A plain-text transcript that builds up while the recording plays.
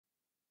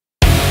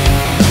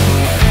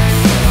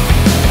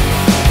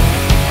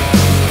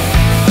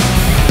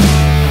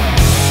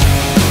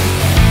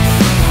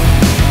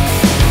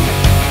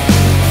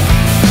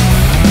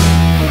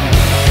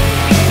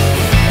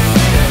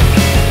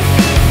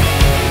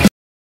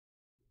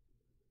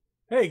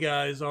Hey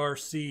guys,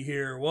 RC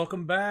here.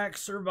 Welcome back.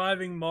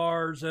 Surviving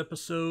Mars,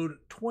 episode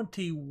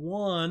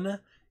 21. You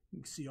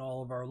can see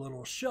all of our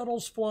little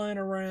shuttles flying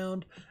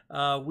around.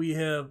 We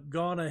have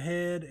gone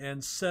ahead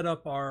and set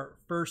up our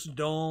first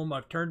dome.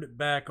 I've turned it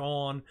back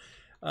on.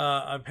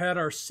 I've had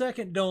our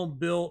second dome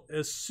built.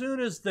 As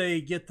soon as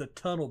they get the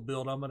tunnel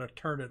built, I'm going to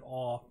turn it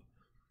off,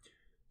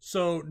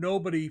 so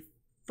nobody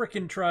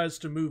frickin' tries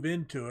to move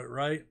into it,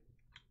 right?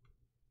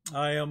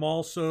 I am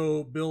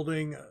also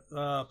building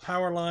a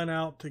power line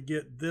out to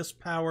get this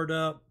powered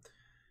up.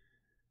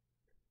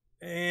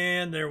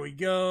 And there we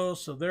go.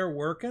 So they're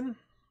working.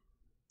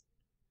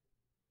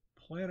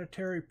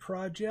 Planetary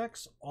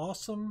projects.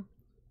 Awesome.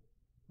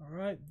 All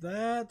right,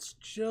 that's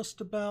just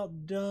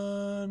about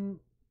done.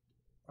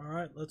 All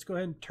right, let's go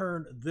ahead and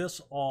turn this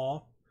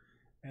off.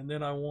 And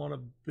then I want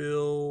to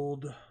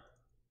build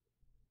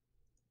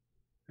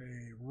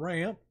a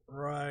ramp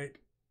right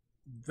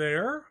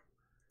there.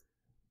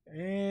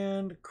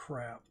 And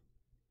crap.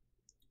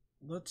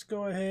 Let's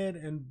go ahead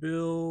and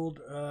build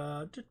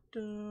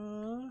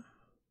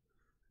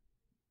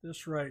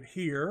this right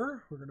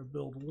here. We're going to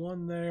build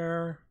one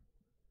there,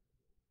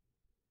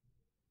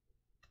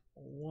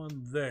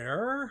 one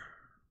there,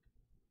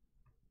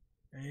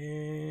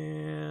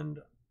 and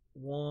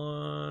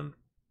one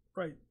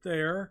right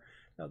there.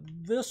 Now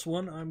this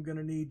one I'm going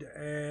to need to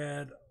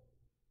add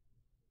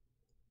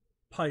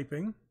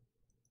piping.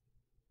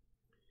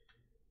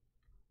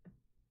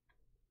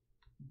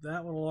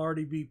 That one will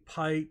already be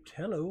piped.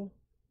 Hello.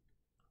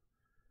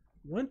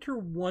 Winter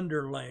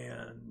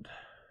Wonderland.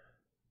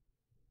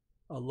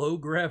 A low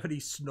gravity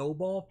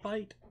snowball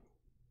fight?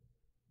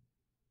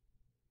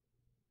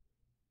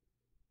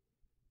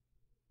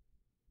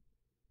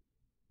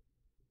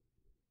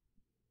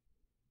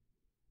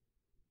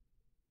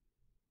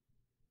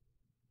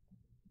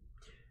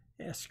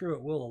 Yeah, screw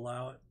it. We'll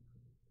allow it.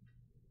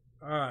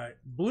 All right.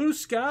 Blue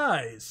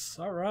skies.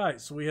 All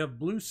right. So we have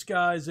blue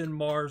skies in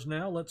Mars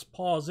now. Let's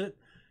pause it.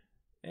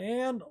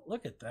 And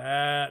look at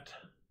that.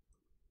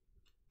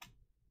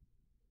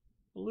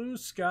 Blue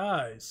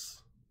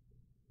skies.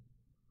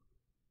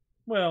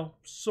 Well,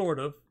 sort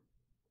of.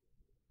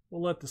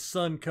 We'll let the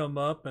sun come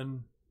up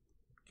and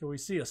can we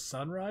see a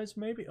sunrise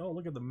maybe? Oh,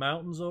 look at the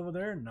mountains over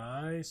there.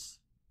 Nice.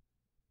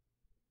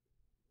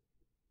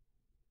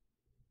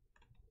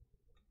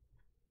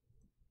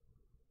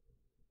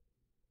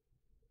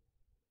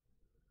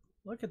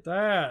 Look at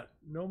that.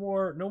 No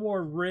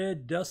more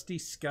red dusty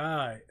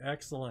sky.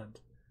 Excellent.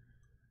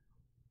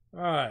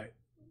 All right,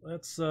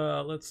 let's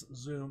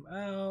zoom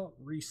out,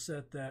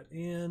 reset that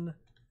in.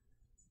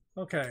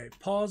 Okay,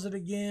 pause it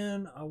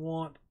again. I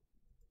want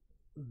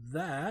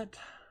that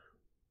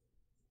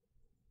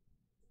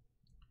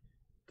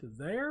to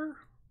there,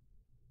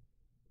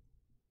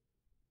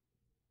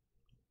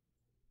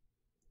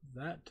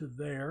 that to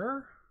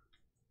there,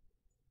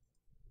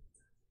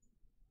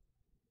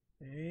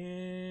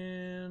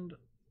 and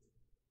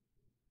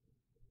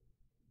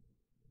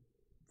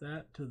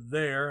that to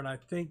there, and I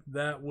think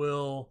that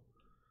will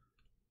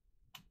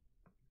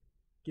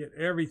get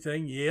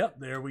everything. Yep,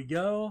 there we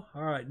go.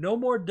 All right, no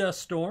more dust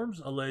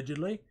storms,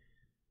 allegedly.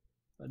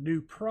 A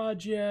new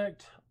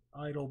project,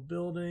 idle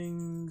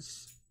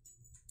buildings,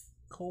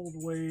 cold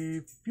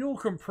wave, fuel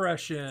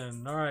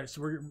compression. All right, so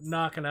we're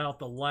knocking out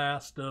the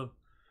last of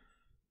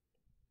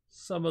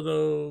some of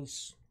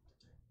those.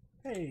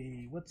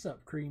 Hey, what's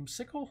up,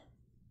 Creamsicle?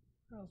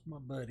 How's my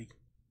buddy?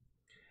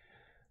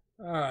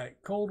 All right,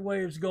 cold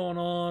waves going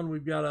on.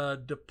 We've got a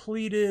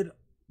depleted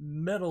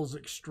metals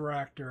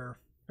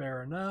extractor.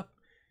 Fair enough.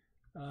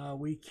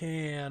 We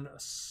can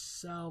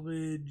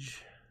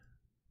salvage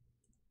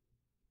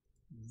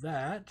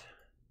that.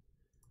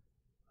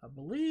 I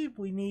believe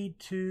we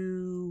need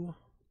to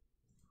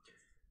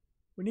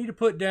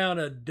put down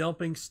a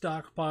dumping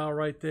stockpile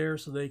right there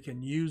so they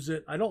can use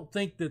it. I don't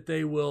think that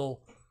they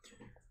will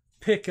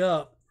pick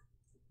up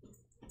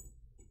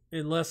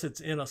unless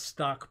it's in a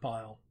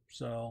stockpile.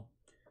 So,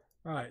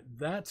 all right,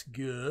 that's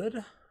good.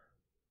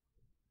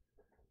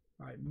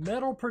 All right,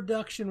 metal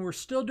production, we're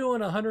still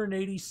doing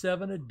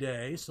 187 a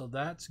day, so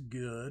that's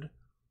good.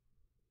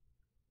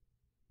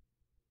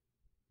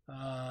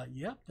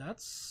 Yep,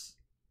 that's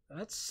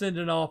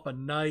sending off a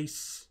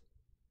nice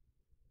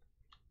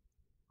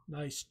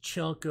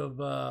chunk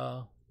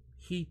of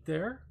heat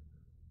there.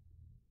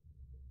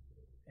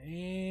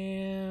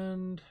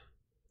 And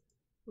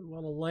we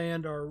want to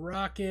land our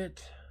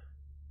rocket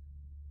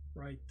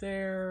right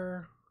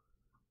there.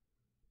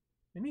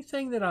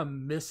 Anything that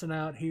I'm missing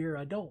out here?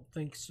 I don't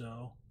think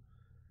so.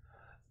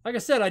 Like I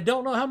said, I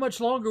don't know how much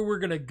longer we're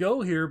going to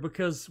go here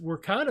because we're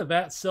kind of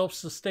at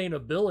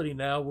self-sustainability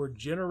now. We're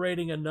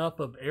generating enough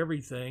of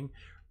everything.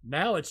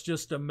 Now it's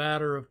just a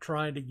matter of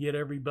trying to get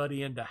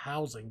everybody into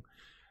housing.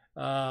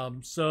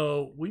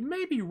 So we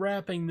may be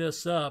wrapping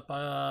this up.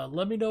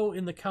 Let me know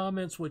in the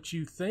comments what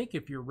you think,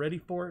 if you're ready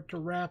for it to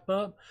wrap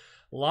up.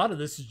 A lot of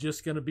this is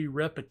just going to be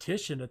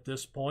repetition at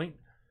this point.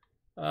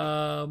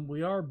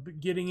 We are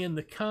getting in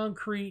the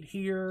concrete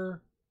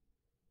here.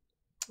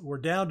 We're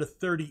down to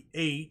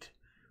 38.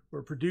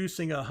 We're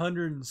producing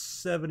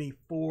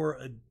 174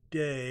 a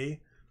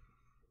day.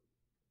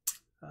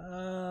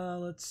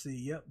 Let's see.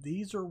 Yep,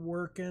 these are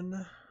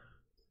working.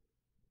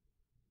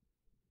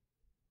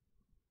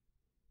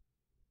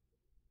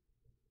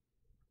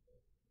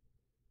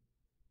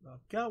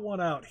 I've got one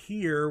out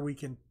here we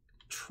can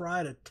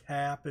try to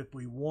tap if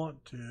we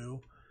want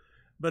to.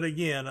 But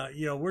again,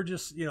 we're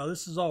just,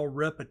 this is all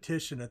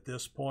repetition at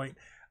this point.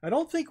 I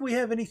don't think we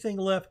have anything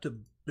left to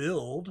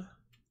build.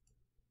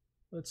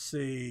 Let's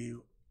see.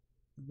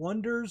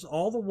 Wonders,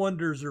 all the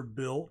wonders are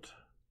built.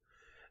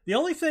 The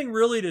only thing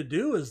really to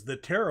do is the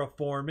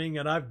terraforming,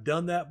 and I've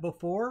done that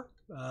before.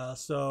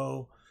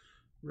 So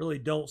really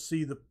don't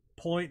see the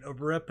point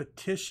of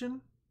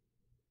repetition.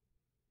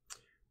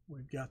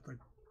 We've got the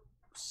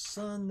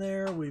sun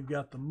there. We've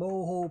got the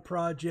Mohole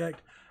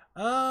project.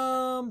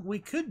 We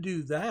could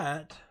do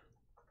that.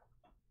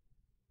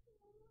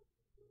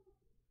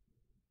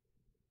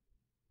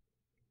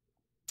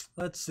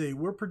 Let's see.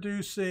 We're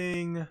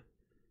producing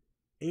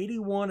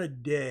 81 a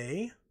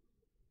day.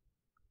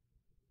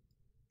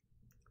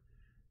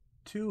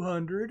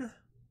 200,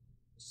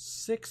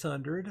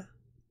 600.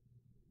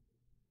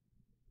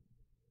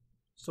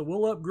 So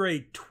we'll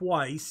upgrade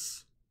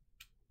twice.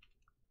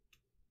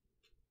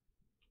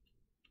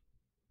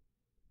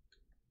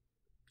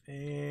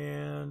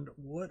 And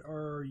what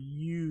are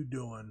you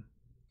doing?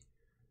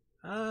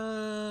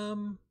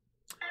 Oh,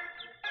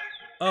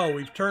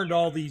 we've turned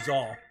all these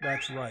off.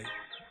 That's right.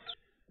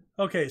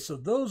 Okay, so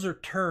those are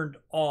turned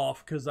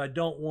off because I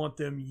don't want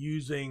them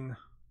using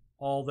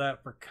all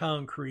that for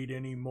concrete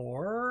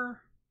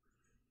anymore.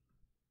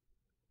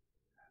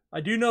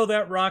 I do know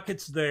that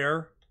rocket's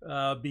there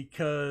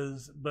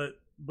because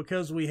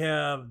we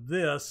have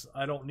this,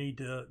 I don't need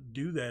to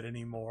do that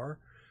anymore.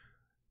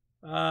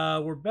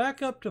 We're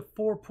back up to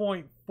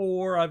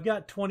 4.4. I've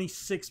got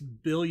 $26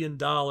 billion.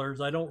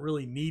 I don't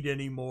really need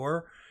any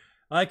more.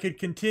 I could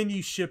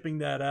continue shipping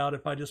that out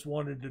if I just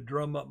wanted to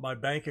drum up my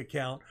bank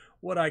account.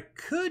 What I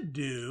could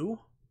do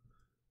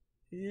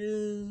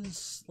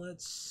is,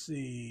 let's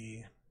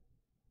see,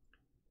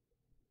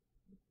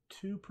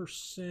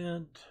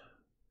 2%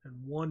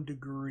 and 1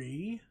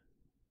 degree.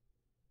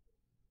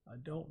 I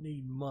don't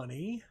need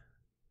money.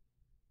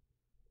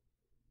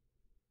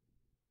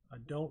 I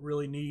don't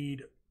really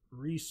need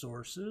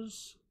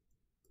resources.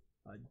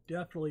 I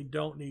definitely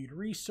don't need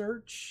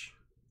research.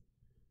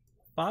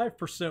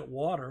 5%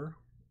 water.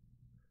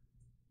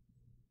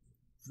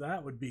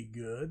 That would be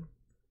good.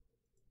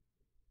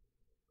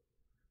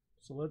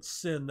 So let's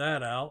send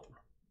that out.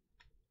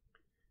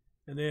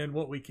 And then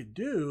what we could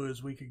do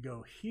is we could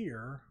go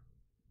here.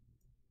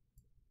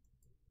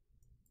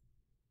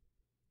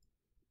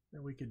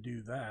 And we could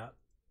do that.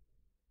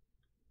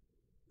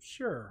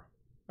 Sure.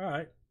 All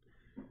right.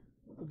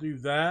 We'll do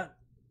that.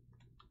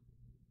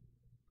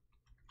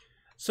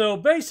 So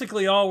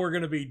basically all we're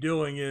going to be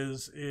doing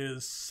is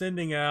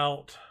sending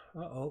out,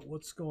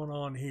 what's going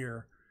on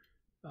here?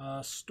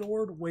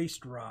 Stored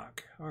waste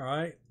rock. All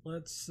right,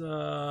 let's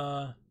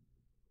tell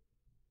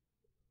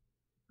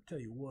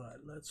you what,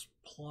 let's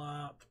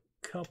plop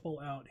a couple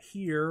out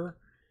here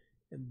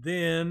and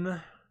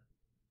then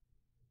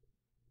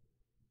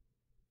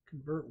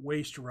convert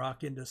waste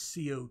rock into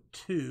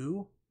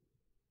CO2.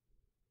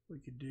 We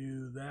could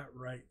do that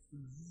right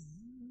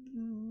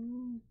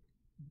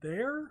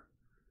there.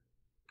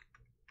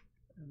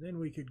 And then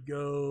we could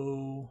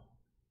go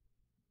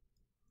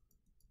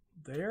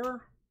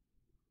there.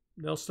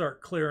 They'll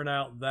start clearing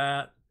out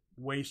that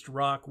waste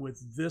rock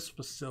with this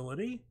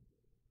facility.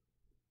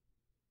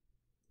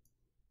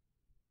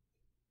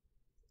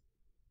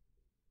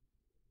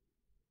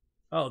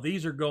 Oh,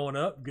 these are going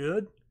up.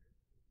 Good.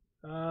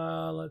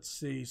 Let's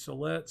see. So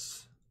we'll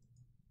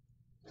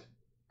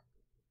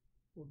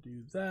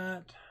do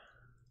that.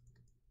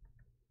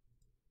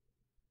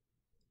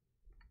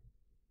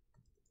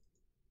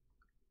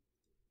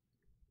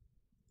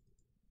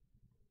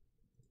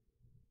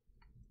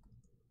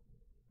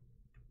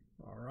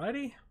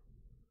 Alrighty.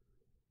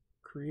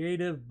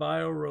 Creative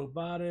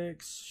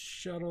biorobotics,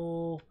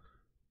 shuttle.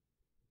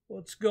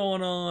 What's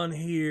going on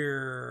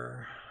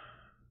here?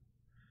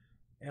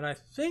 And I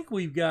think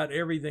we've got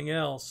everything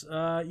else.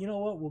 You know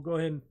what? We'll go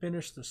ahead and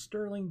finish the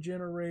Stirling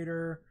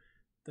generator.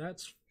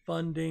 That's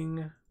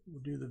funding.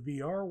 We'll do the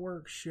VR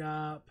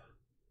workshop.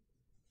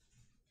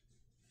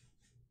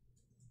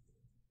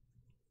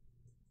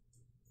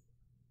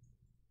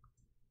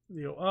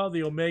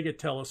 The Omega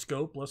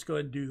telescope. Let's go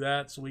ahead and do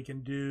that so we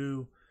can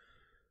do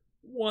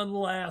one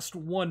last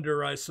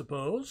wonder, I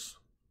suppose.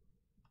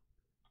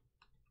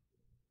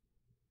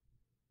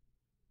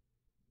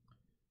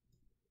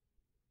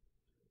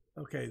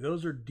 Okay,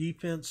 those are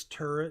defense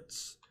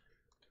turrets.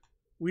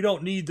 We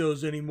don't need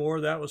those anymore.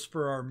 That was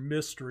for our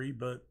mystery,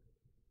 but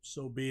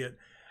so be it.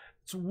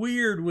 It's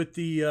weird with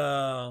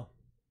the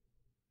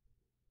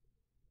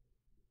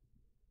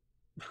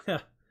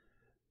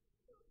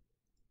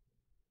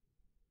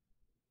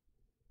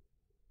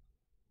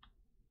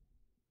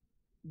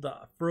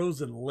the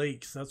frozen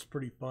lakes. That's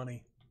pretty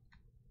funny.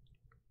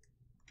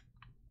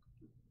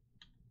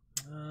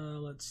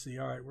 let's see.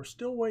 All right, we're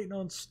still waiting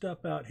on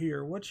stuff out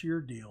here. What's your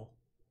deal?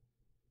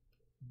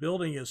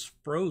 Building is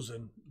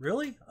frozen.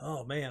 Really?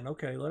 Oh man.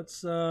 Okay,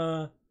 let's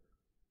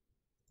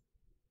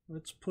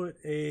put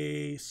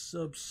a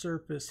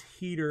subsurface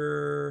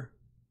heater.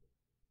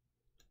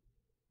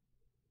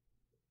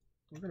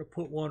 We're going to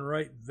put one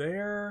right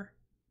there.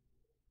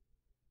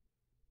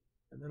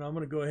 And then I'm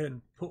going to go ahead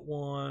and put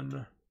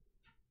one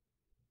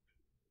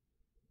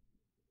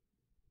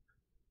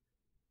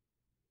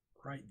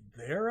right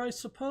there, I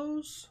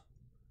suppose.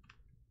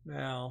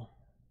 Now,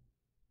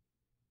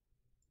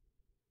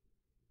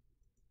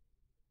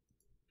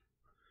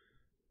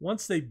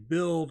 once they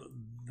build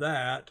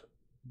that,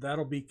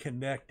 that'll be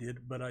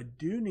connected, but I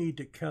do need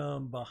to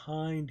come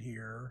behind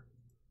here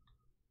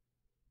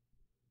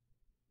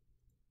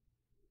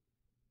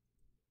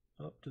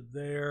up to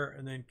there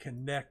and then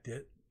connect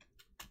it.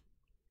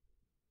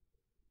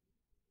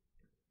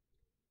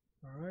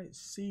 All right,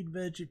 seed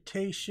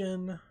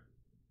vegetation.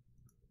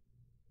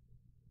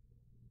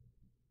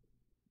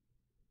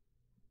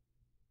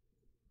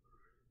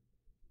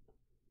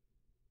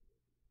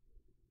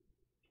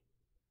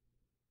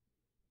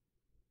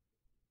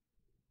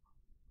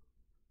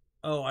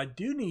 Oh, I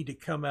do need to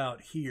come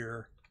out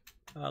here.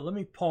 Let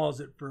me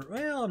pause it for,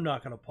 well, I'm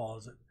not going to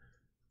pause it.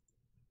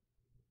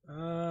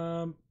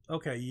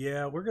 Okay,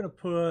 yeah, we're going to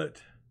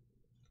put,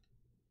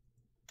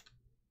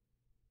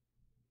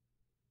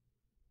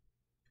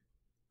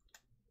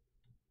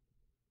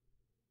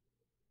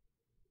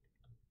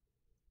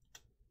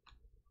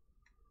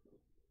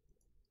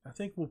 I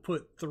think we'll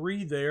put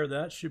 3 there.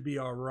 That should be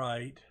all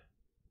right.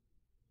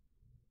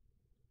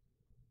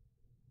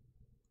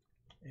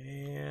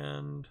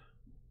 And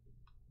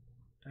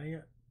dang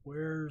it,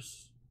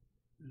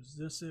 is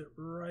this it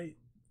right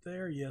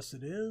there? Yes,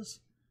 it is.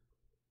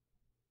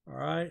 All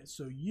right,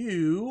 so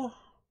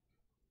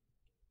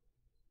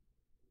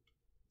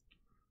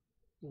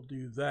we'll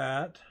do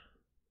that.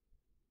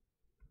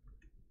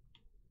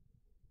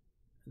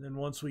 And then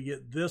once we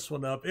get this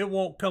one up, it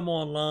won't come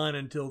online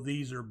until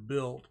these are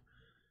built.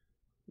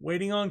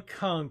 Waiting on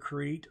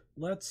concrete.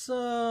 Let's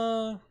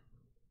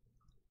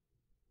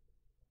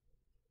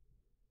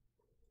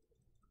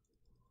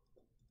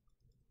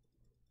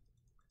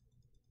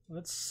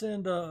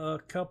send a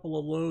couple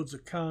of loads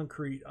of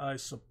concrete, I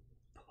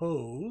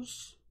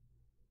suppose.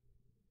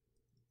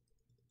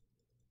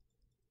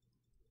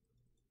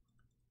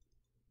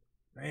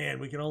 Man,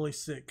 we can only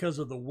send, because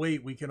of the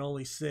weight, we can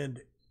only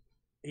send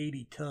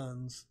 80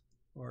 tons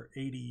or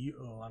 80.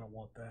 Oh, I don't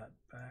want that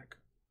back.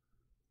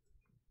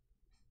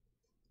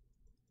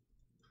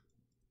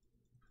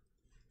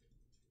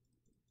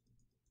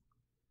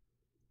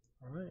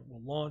 All right,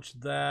 we'll launch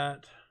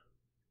that.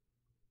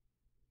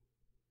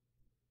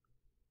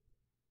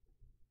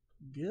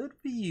 Good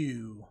for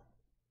you.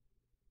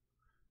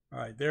 All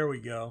right, there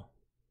we go.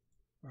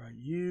 All right,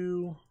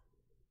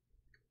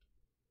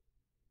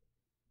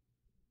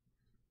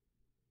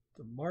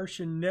 the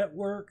Martian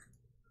network,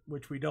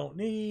 which we don't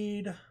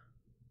need.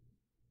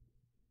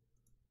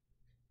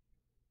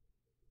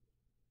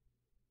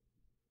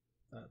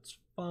 That's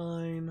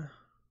fine.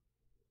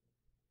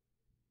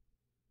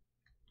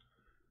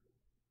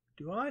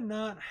 Do I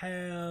not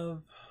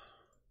have,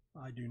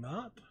 I do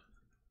not.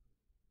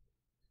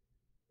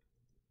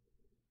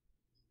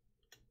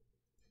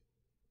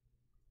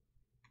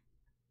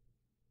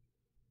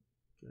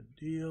 Good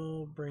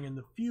deal. Bring in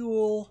the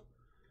fuel.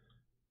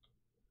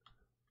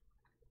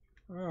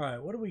 All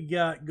right, what do we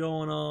got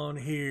going on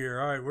here?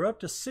 All right, we're up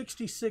to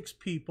 66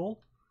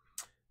 people.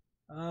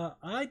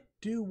 I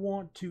do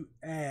want to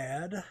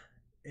add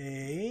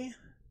a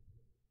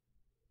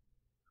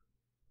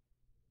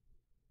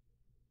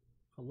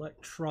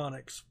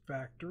electronics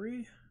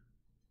factory.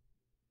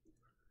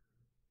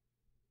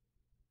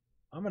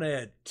 I'm going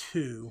to add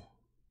 2.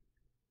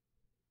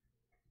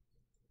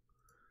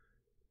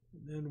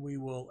 Then we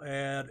will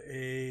add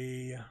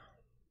a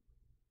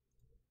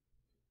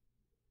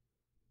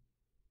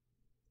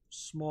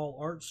small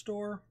art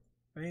store.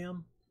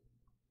 Bam.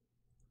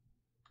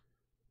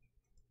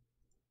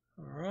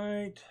 All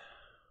right.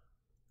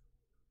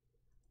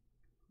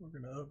 We're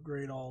going to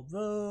upgrade all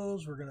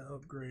those. We're going to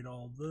upgrade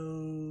all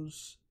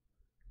those.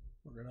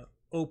 We're going to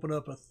open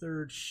up a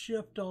 3rd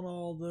shift on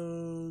all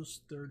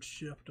those. 3rd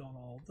shift on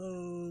all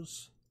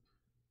those.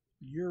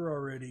 You're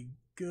already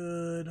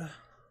good.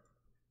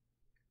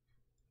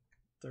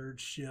 3rd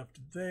shift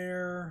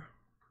there.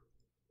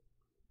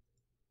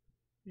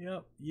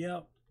 Yep.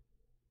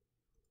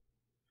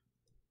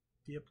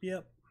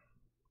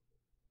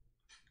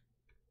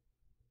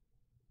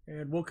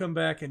 And we'll come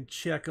back and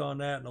check on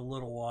that in a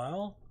little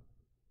while.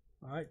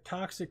 All right,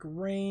 toxic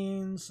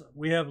rains.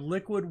 We have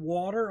liquid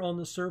water on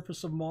the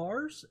surface of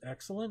Mars.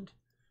 Excellent.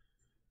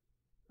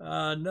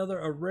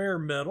 Another rare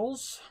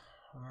metals.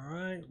 All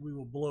right, we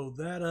will blow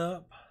that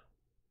up.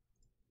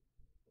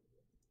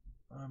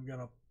 I'm going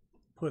to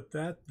put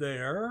that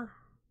there.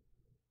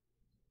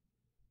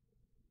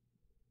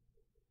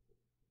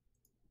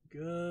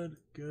 Good.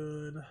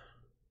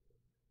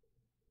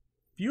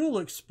 Fuel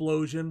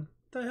explosion.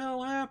 What the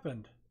hell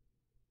happened?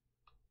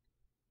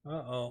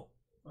 Uh-oh.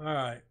 All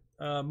right.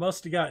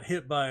 Must have got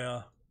hit by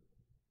a...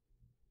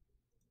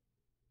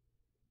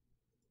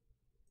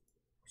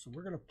 So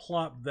we're going to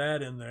plop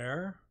that in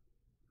there.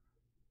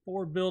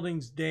 4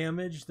 buildings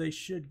damaged. They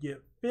should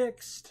get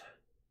fixed.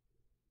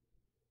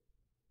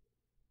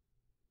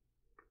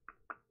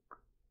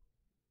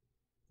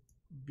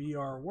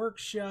 VR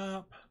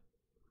workshop.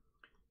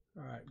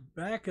 All right,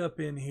 back up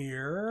in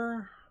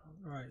here.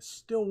 All right,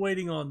 still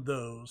waiting on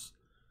those.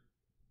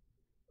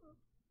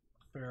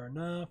 Fair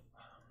enough.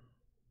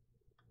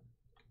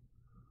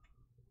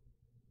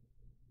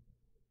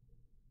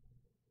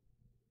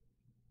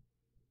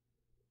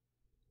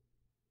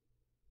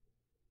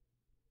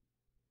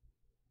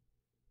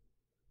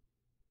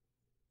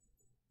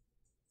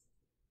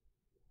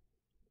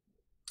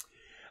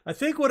 I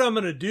think what I'm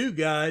going to do,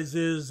 guys,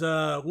 is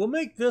we'll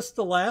make this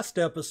the last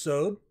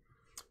episode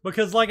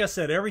because, like I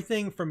said,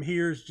 everything from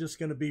here is just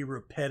going to be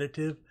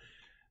repetitive.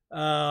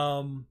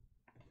 So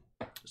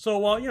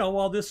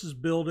while this is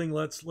building,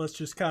 let's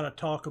just kind of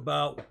talk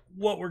about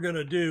what we're going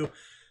to do.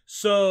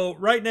 So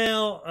right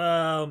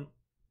now,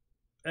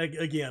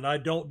 again, I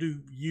don't do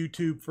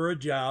YouTube for a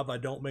job. I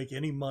don't make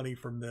any money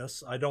from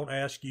this. I don't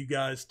ask you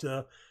guys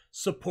to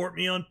support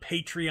me on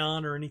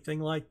Patreon or anything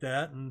like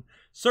that, and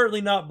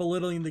certainly not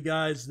belittling the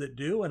guys that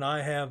do. And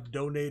I have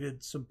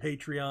donated some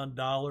Patreon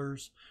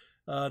dollars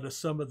to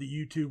some of the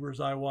YouTubers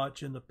I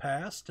watch in the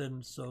past,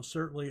 and so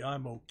certainly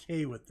I'm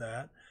okay with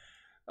that.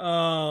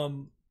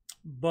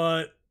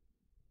 But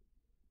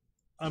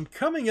I'm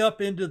coming up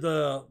into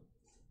the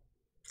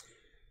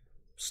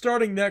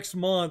starting next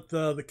month.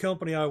 The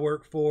company I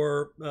work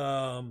for,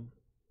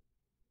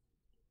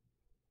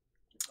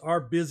 our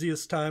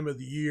busiest time of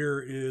the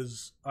year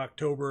is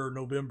October,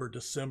 November,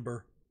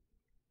 December.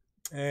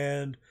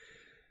 And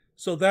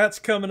so that's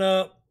coming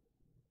up.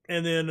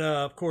 And then,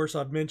 of course,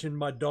 I've mentioned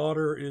my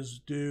daughter is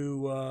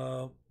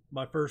due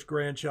my first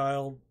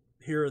grandchild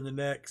here in the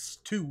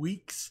next 2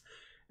 weeks.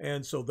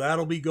 And so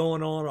that'll be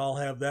going on. I'll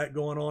have that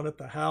going on at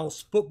the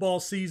house. Football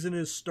season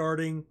is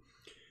starting.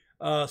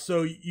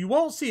 So you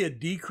won't see a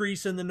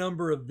decrease in the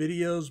number of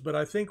videos, but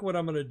I think what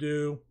I'm going to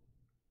do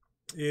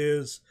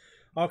is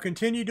I'll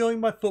continue doing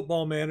my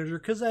Football Manager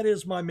because that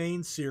is my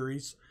main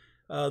series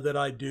that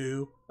I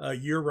do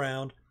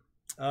year-round.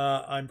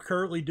 I'm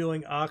currently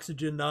doing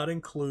Oxygen Not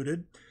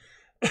Included,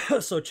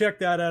 so check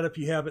that out if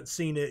you haven't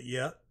seen it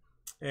yet.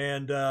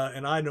 And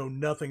I know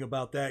nothing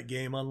about that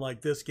game,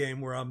 unlike this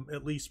game where I'm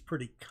at least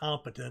pretty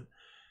competent.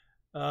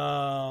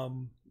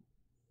 So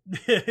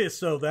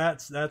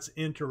that's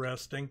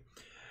interesting.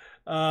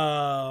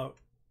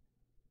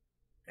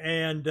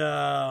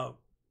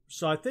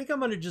 So I think I'm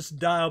going to just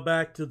dial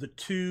back to the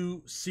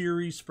 2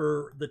 series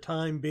for the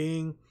time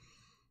being.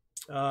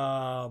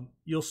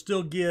 You'll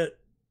still get,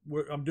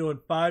 I'm doing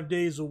 5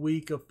 days a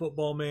week of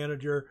Football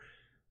Manager.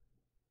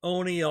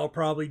 Oni, I'll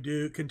probably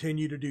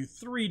continue to do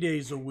 3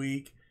 days a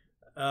week.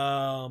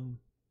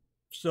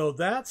 So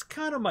that's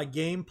kind of my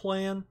game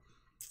plan.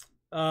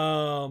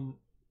 And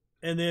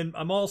then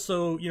I'm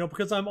also,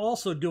 because I'm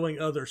also doing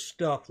other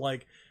stuff,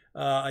 like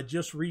I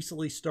just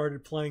recently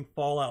started playing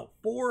Fallout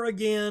 4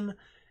 again.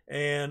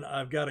 And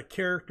I've got a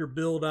character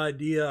build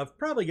idea. I've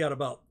probably got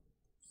about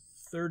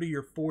 30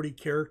 or 40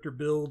 character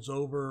builds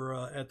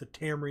over at the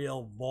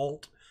Tamriel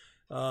Vault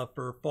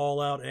for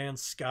Fallout and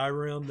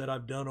Skyrim that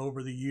I've done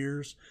over the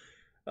years.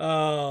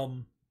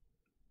 And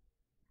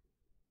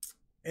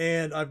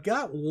I've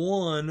got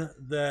one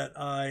that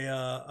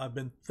I've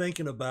been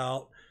thinking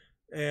about,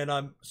 and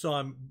I'm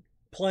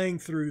playing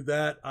through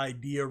that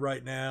idea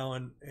right now,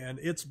 and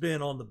it's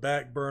been on the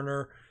back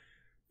burner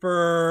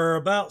for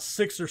about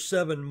 6 or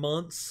 7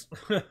 months.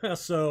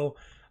 So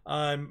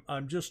I'm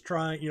just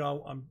trying,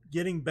 I'm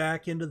getting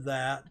back into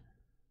that.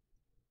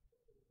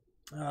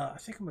 I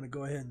think I'm going to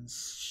go ahead and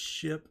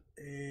ship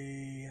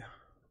a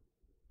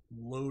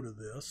load of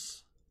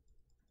this.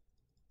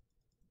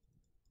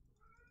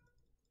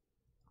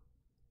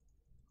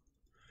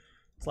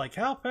 It's like,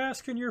 how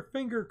fast can your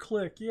finger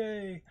click?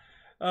 Yay.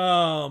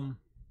 Oh,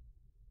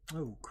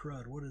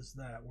 crud. What is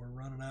that? We're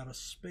running out of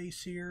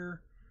space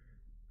here.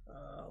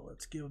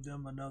 Let's give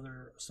them a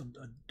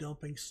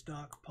dumping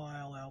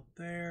stockpile out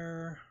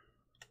there.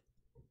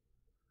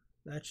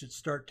 That should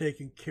start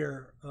taking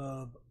care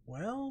of,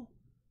 well,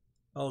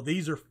 oh,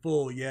 these are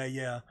full.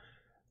 Yeah.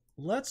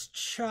 Let's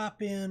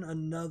chop in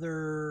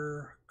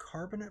another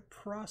carbonate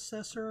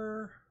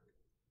processor.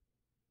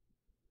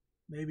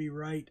 Maybe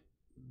right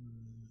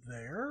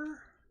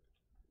there.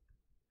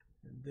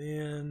 And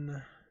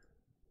then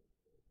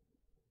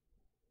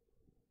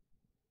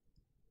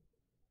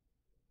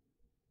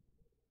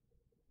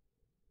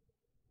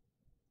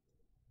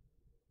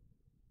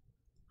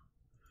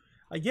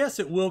I guess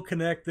it will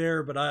connect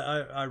there, but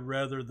I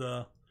rather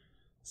the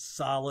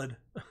solid.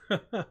 All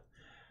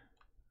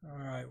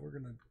right, we're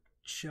going to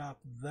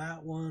chop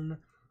that one.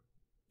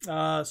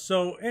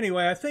 So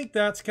anyway, I think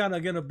that's kind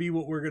of going to be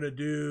what we're going to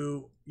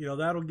do.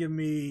 That'll give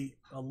me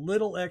a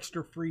little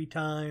extra free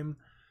time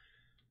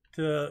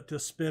to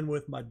spend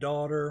with my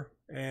daughter.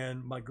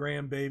 And my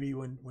grandbaby,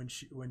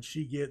 when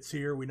she gets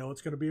here, we know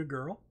it's going to be a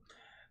girl.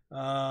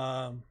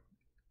 All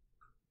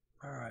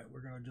right,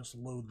 we're going to just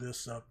load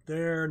this up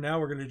there. Now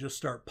we're going to just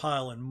start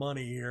piling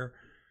money here.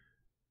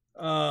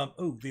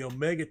 Oh, the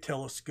Omega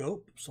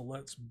telescope. So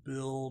let's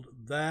build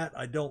that.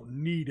 I don't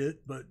need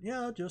it, but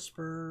yeah, just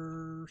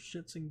for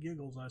shits and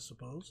giggles, I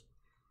suppose.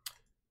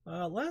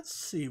 Let's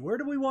see. Where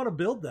do we want to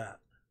build that?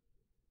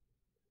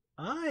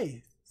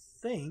 I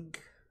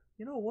think,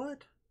 you know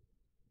what?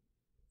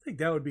 I think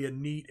that would be a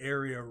neat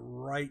area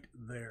right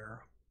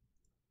there.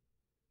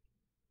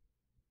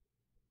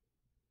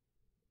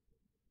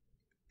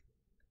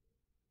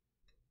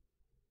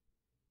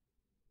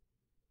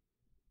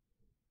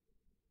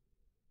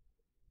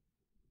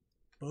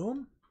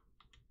 Boom.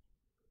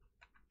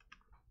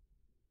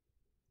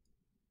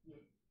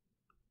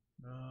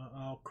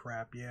 Oh,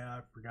 crap. Yeah,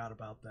 I forgot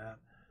about that.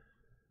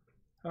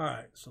 All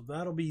right, so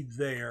that'll be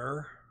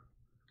there.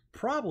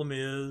 Problem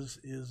is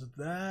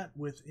that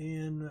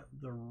within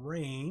the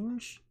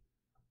range?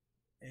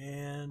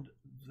 And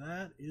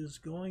that is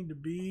going to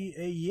be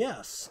a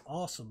yes.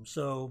 Awesome.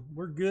 So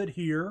we're good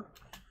here.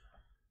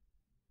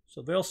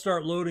 So they'll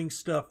start loading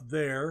stuff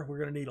there. We're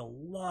going to need a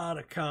lot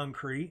of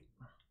concrete.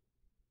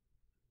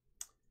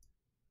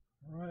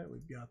 All right,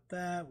 we've got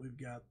that. We've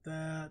got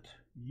that.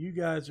 You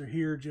guys are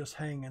here just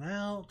hanging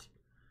out.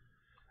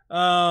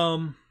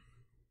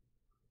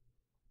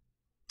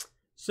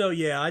 So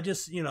yeah, I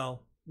just, you know,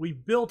 we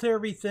built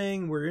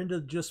everything. We're into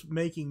just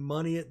making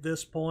money at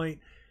this point.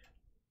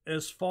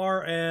 As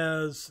far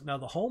as now,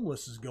 the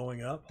homeless is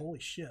going up. Holy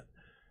shit!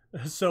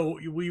 So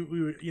we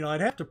you know,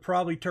 I'd have to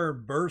probably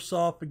turn bursts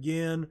off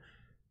again,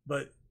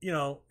 but you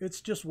know,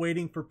 it's just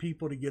waiting for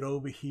people to get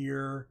over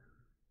here.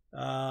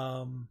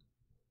 I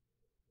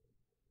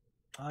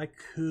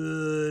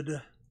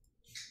could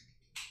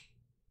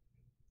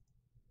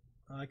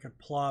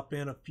plop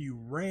in a few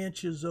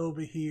ranches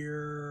over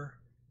here.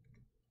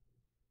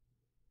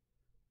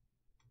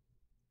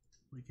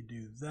 We could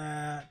do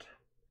that.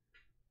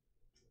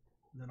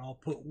 Then I'll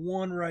put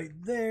one right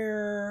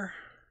there.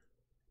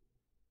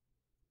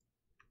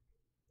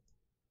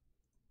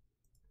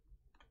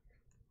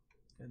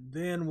 And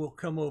then we'll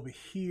come over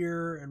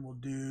here and we'll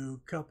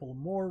do a couple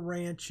more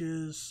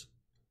ranches.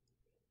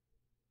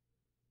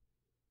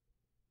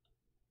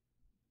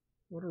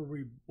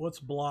 What's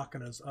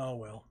blocking us? Oh,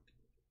 well.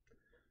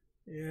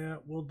 Yeah,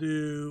 we'll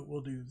do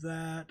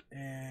that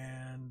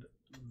and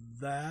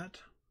that.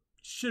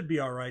 Should be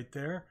all right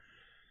there.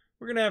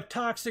 We're going to have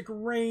toxic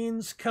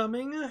rains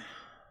coming.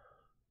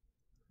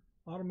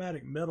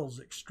 Automatic metals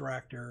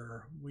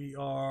extractor. We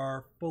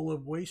are full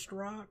of waste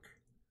rock.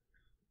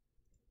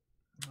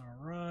 All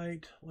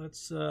right,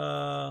 let's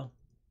and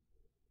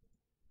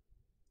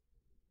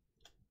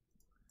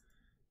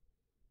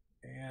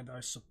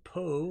I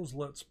suppose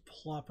let's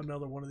plop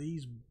another one of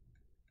these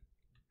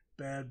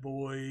bad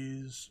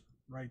boys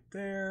right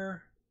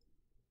there.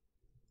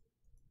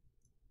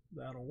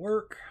 That'll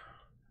work.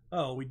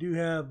 Oh, we do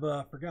have,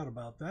 forgot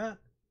about that.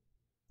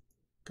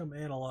 Come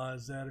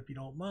analyze that if you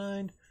don't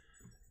mind.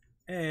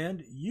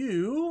 And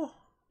you,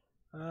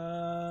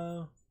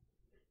 yeah,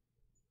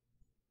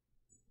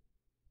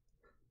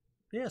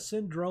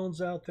 send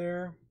drones out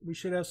there. We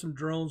should have some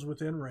drones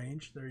within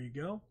range. There you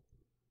go.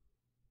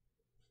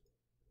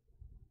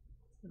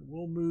 And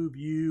we'll move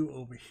you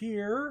over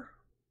here.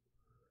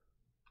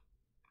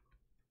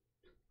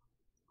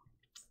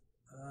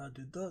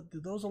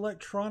 Did those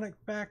electronic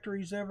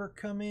factories ever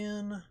come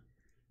in?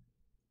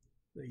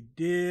 They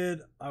did.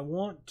 I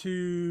want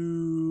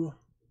to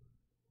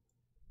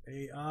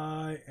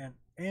AI and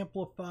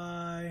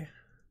amplify.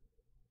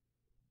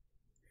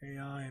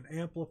 AI and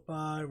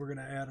amplify. We're going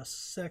to add a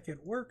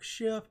second work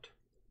shift.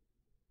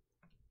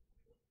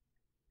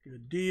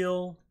 Good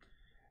deal.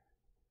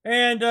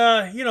 And,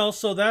 you know,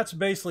 so that's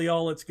basically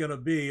all it's going to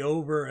be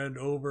over and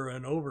over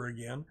and over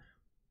again.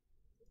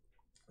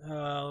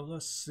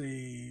 Let's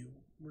see.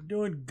 We're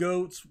doing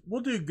goats. We'll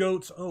do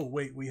goats. Oh,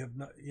 wait, we have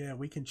not. Yeah,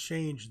 we can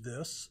change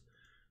this.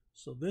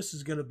 So this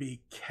is going to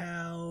be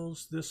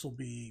cows. This will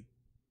be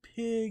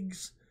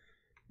pigs.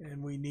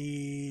 And we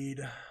need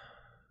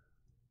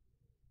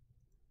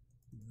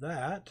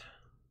that.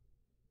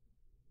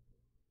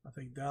 I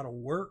think that'll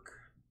work.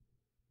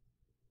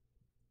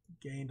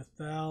 Gained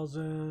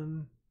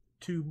 1,000.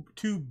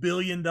 $2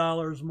 billion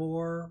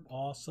more.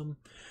 Awesome.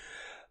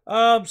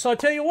 So I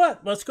tell you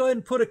what, let's go ahead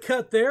and put a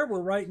cut there.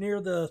 We're right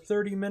near the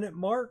 30-minute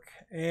mark,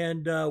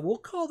 and we'll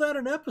call that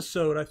an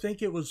episode. I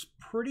think it was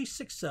pretty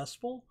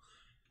successful.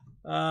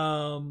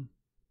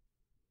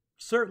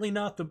 Certainly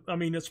not the, I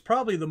mean, it's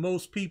probably the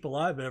most people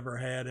I've ever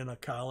had in a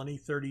colony,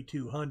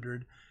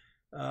 3,200.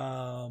 You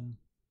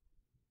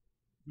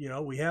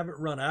know, we haven't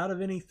run out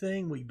of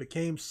anything. We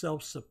became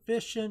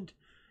self-sufficient.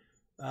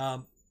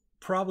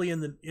 Probably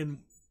in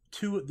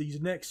these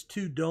next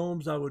two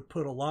domes, I would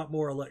put a lot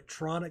more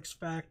electronics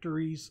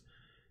factories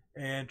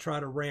and try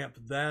to ramp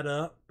that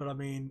up. But I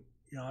mean,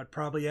 you know, I'd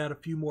probably add a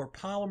few more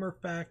polymer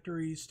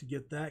factories to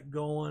get that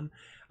going.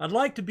 I'd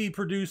like to be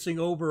producing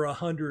over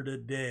 100 a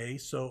day.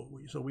 So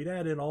we'd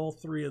add in all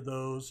three of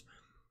those.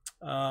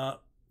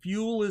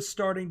 Fuel is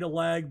starting to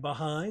lag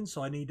behind,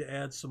 so I need to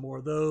add some more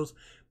of those.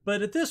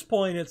 But at this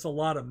point, it's a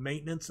lot of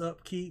maintenance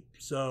upkeep.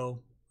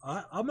 So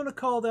I'm going to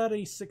call that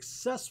a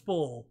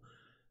successful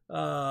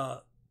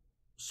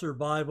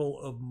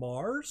survival of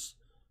Mars.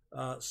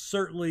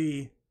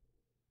 Certainly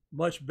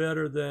much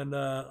better than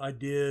I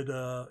did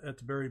at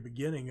the very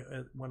beginning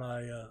when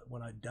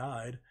I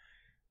died.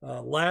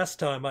 Last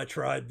time I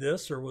tried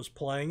this or was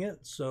playing it.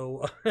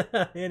 So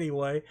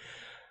anyway,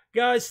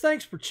 guys,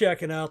 thanks for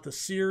checking out the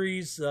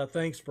series.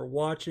 Thanks for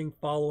watching,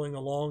 following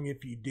along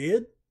if you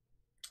did.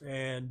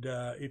 And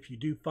if you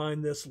do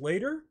find this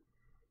later,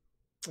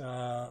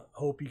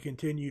 hope you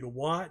continue to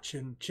watch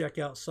and check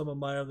out some of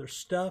my other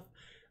stuff.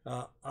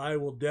 I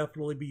will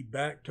definitely be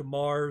back to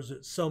Mars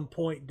at some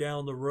point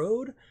down the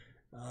road,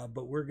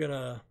 but we're going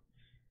to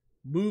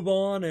move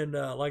on. And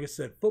like I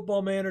said,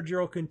 Football Manager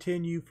will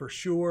continue for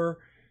sure.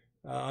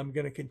 I'm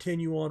going to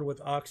continue on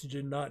with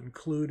Oxygen Not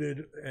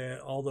Included,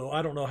 although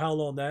I don't know how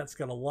long that's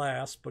going to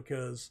last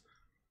because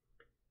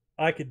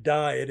I could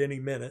die at any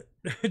minute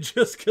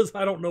just because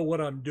I don't know what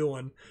I'm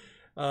doing.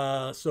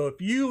 So if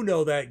you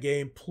know that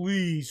game,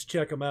 please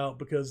check them out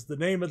because the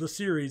name of the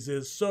series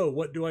is So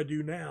What Do I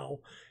Do Now?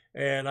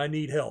 And I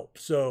need help.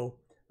 So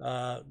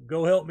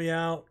go help me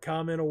out,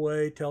 comment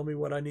away, tell me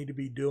what I need to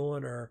be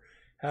doing or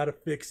how to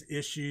fix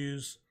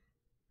issues.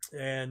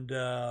 And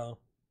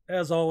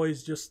as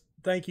always, just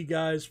thank you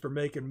guys for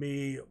making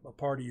me a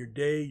part of your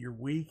day, your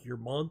week, your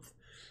month,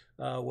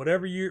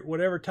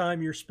 whatever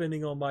time you're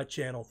spending on my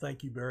channel.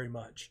 Thank you very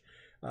much.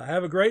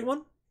 Have a great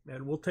one,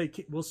 and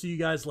we'll see you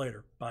guys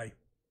later. Bye.